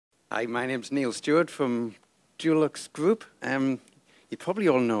Hi, my name's Neale Stewart from Dulux Group. You probably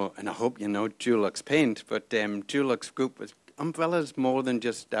all know, and I hope you know, Dulux Paint, but Dulux Group is umbrellas more than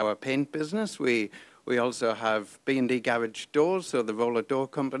just our paint business. We also have B&D Garage Doors, so the roller door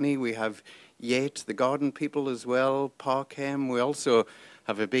company. We have Yates, the garden people as well, Parkham. We also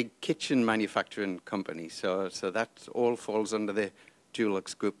have a big kitchen manufacturing company, so that all falls under the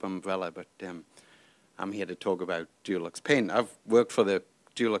Dulux Group umbrella, but I'm here to talk about Dulux Paint. I've worked for the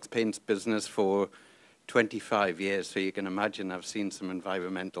Dulux Paints business for 25 years, so you can imagine I've seen some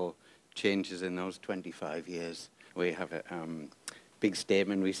environmental changes in those 25 years. We have a big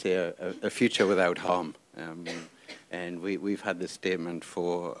statement, we say a future without harm, and we've had this statement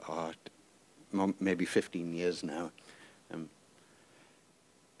for maybe 15 years now.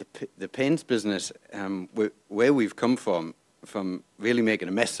 The paints business, where we've come from really making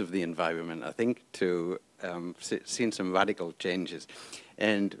a mess of the environment, I think, to seeing some radical changes.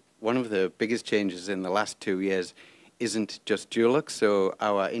 And one of the biggest changes in the last 2 years isn't just Dulux, so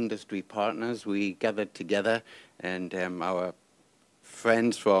our industry partners, we gathered together, and our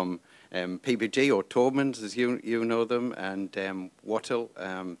friends from PPG, or Taubmans, as you know them, and Wattle,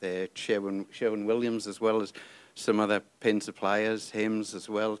 they're Sherwin-Williams, as well as some other paint suppliers, Hames as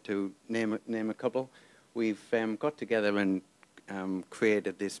well, to name a couple. We've got together and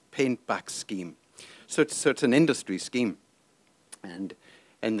created this paint back scheme. So it's an industry scheme.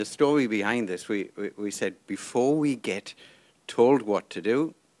 And the story behind this, we said, before we get told what to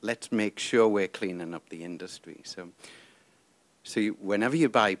do, let's make sure we're cleaning up the industry. So whenever you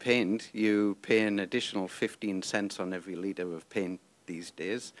buy paint, you pay an additional 15 cents on every litre of paint these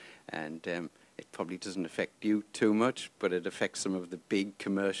days. And it probably doesn't affect you too much, but it affects some of the big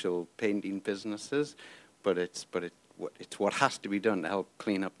commercial painting businesses. But it's what has to be done to help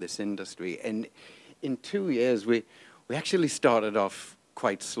clean up this industry. And in 2 years, we actually started off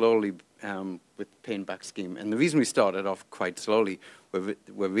quite slowly with the paint back scheme. And the reason we started off quite slowly, we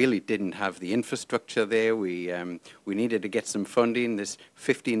really didn't have the infrastructure there. We needed to get some funding. This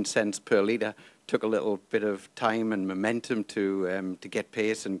 15 cents per litre took a little bit of time and momentum to get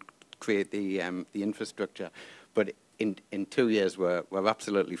pace and create the infrastructure. But in 2 years, we're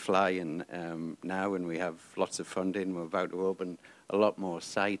absolutely flying now, and we have lots of funding. We're about to open a lot more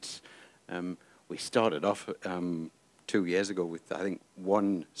sites. We started off 2 years ago with, I think,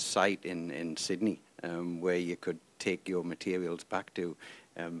 one site in Sydney where you could take your materials back to.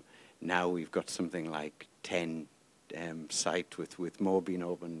 Now we've got something like 10 sites with more being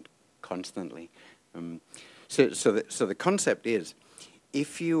opened constantly. So the concept is,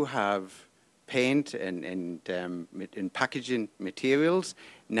 if you have paint and packaging materials,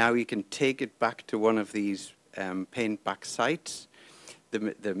 now you can take it back to one of these paint back sites.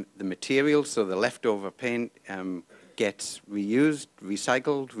 The material, so the leftover paint, gets reused,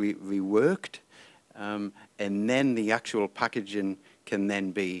 recycled, reworked, and then the actual packaging can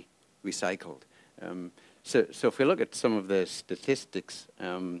then be recycled. So if we look at some of the statistics,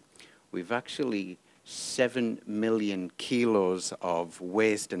 we've actually 7 million kilos of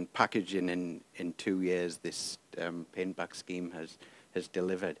waste and packaging in 2 years this paint back scheme has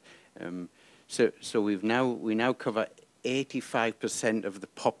delivered. So we now cover 85% of the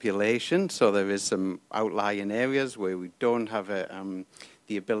population, so there is some outlying areas where we don't have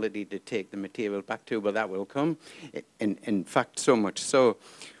the ability to take the material back to, but that will come. In fact, so much so,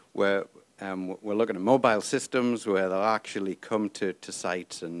 we're looking at mobile systems where they'll actually come to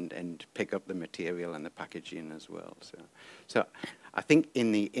sites and pick up the material and the packaging as well. So I think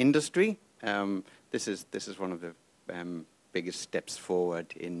in the industry, this is one of the biggest steps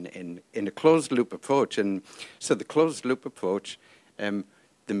forward in a closed loop approach. And so the closed loop approach, the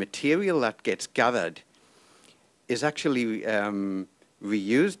material that gets gathered is actually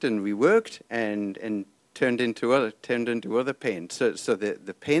reused and reworked and turned into other paint. So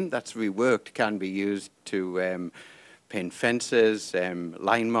the paint that's reworked can be used to paint fences,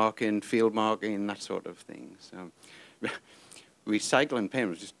 line marking, field marking, that sort of thing. So recycling paint, I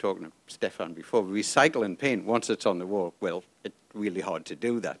was just talking to Stefan before, recycling paint, once it's on the wall, well, it's really hard to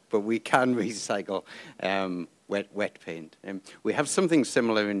do that, but we can recycle wet paint. We have something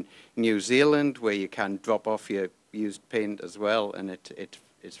similar in New Zealand where you can drop off your used paint as well, and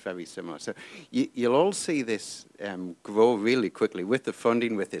it's very similar. So you'll all see this grow really quickly with the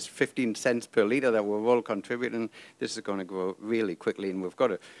funding, with this 15 cents per litre that we're all contributing. This is going to grow really quickly, and we've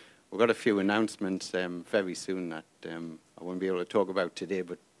got a few announcements very soon that I won't be able to talk about today,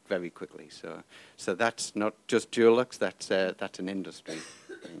 but very quickly. So that's not just Dulux, that's an industry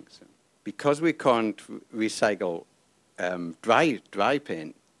thing. So because we can't recycle dry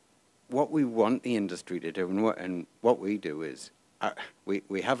paint, what we want the industry to do and what we do is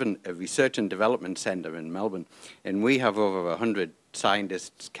we have a research and development centre in Melbourne, and we have over 100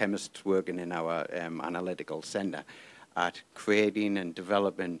 scientists, chemists working in our analytical centre at creating and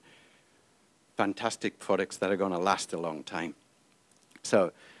developing fantastic products that are going to last a long time.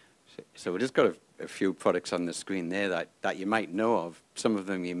 So we just got a few products on the screen there that you might know of. Some of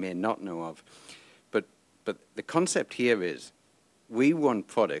them you may not know of. But the concept here is we want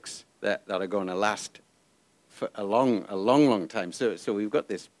products that are going to last for a long time. So we've got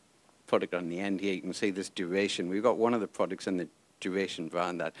this product on the end here. You can see this duration. We've got one of the products in the duration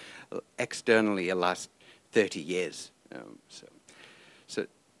brand that externally will last 30 years.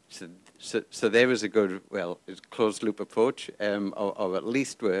 So there is a good, well, it's a closed loop approach, or at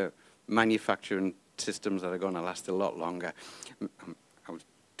least we're manufacturing systems that are going to last a lot longer. I was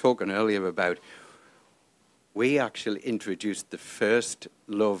talking earlier about, we actually introduced the first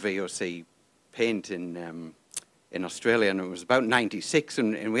low VOC paint in Australia, and it was about '96,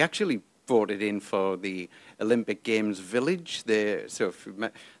 and we actually brought it in for the Olympic Games Village there. So if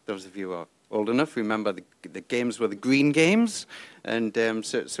those of you who are old enough remember the games were the Green Games, and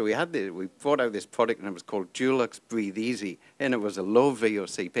so we brought out this product, and it was called Dulux Breathe Easy, and it was a low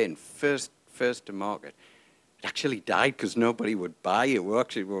VOC paint, first to market. It actually died because nobody would buy it. We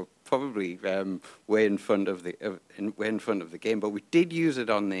were probably way in front of the game, but we did use it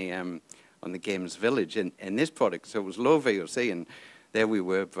on the Games Village, and this product, so it was low VOC, and there we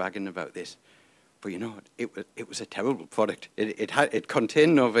were bragging about this. But you know what? It was a terrible product. It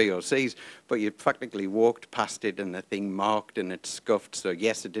contained no VOCs, but you practically walked past it and the thing marked and it scuffed. So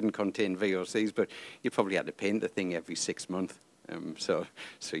yes, it didn't contain VOCs, but you probably had to paint the thing every 6 months. So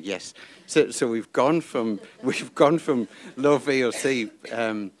yes. So we've gone from low VOC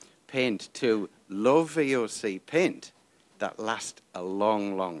paint to low VOC paint that lasts a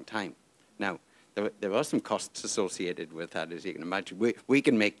long time. Now, there are some costs associated with that, as you can imagine. We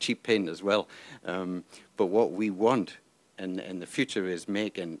can make cheap paint as well, but what we want in the future is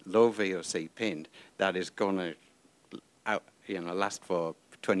making low VOC paint that is going to last for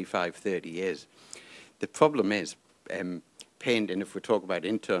 25, 30 years. The problem is paint, and if we talk about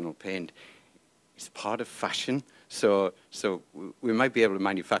internal paint, it's part of fashion. So we might be able to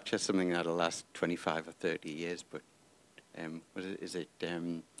manufacture something that'll last 25 or 30 years, but is it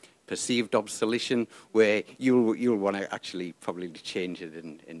perceived obsolescence, where you'll want to actually probably change it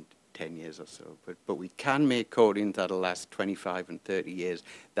in 10 years or so. But we can make coatings that'll last 25 and 30 years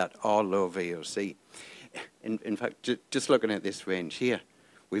that are low VOC. In fact, just looking at this range here,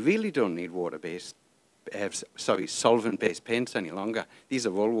 we really don't need water-based, solvent-based paints any longer. These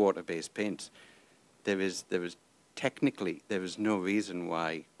are all water-based paints. Technically, there is no reason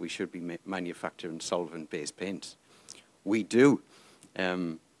why we should be manufacturing solvent-based paints. We do.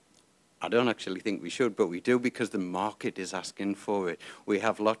 I don't actually think we should, but we do because the market is asking for it. We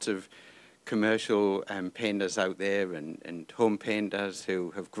have lots of commercial painters out there and home painters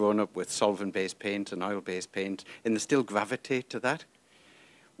who have grown up with solvent-based paints and oil-based paints, and they still gravitate to that.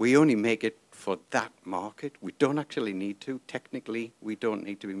 We only make it for that market. We don't actually need to. Technically, we don't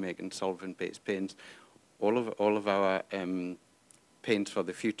need to be making solvent-based paints. All of our paints for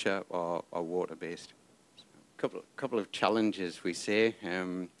the future are water-based. Couple of challenges we say.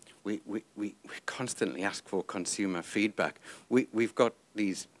 We constantly ask for consumer feedback. We've got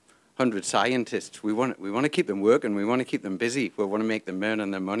these 100 scientists. We want to keep them working. We want to keep them busy. We want to make them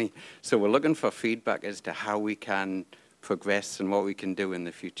earn their money. So we're looking for feedback as to how we can progress and what we can do in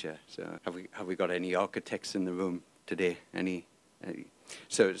the future. So have we got any architects in the room today? Any?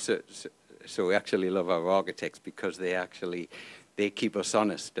 So we actually love our architects because they keep us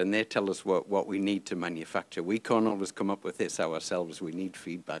honest, and they tell us what we need to manufacture. We can't always come up with this ourselves. We need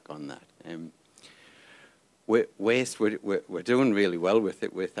feedback on that. Waste, we're doing really well with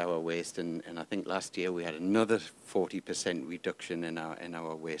it, with our waste, and I think last year we had another 40% reduction in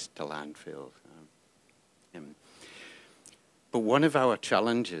our waste to landfill. But one of our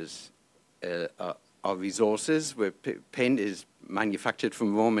challenges are resources, where paint is manufactured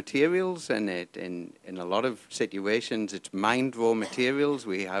from raw materials, and in a lot of situations it's mined raw materials.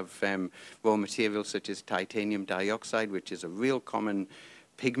 We have raw materials such as titanium dioxide, which is a real common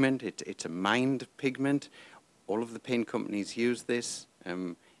pigment. It's a mined pigment. All of the paint companies use this.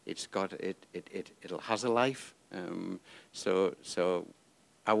 It has a life. So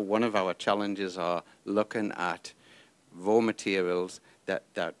one of our challenges are looking at raw materials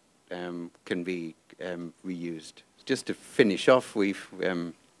that can be reused. Just to finish off, we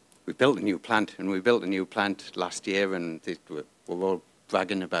built a new plant, and we built a new plant last year, and we're all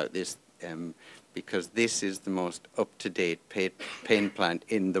bragging about this because this is the most up-to-date paint plant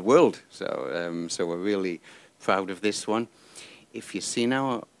in the world. So we're really proud of this one. if you've seen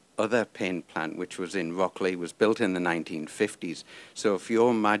our other paint plant, which was in Rockley, was built in the 1950s. So if you're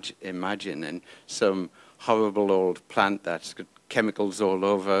imagining some horrible old plant that's got chemicals all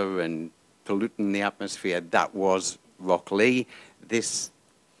over and polluting the atmosphere, that was Rockley. This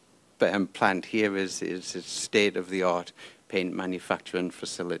plant here is a state-of-the-art paint manufacturing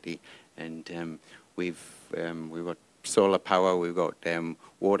facility, and we've got solar power, we've got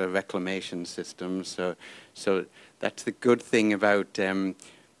water reclamation systems. So that's the good thing about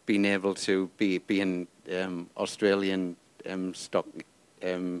being able to be in Australian stock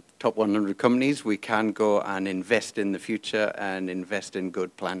top 100 companies. We can go and invest in the future and invest in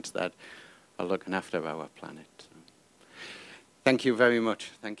good plants that are looking after our planet. So, thank you very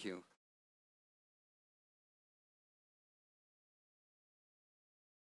much. Thank you.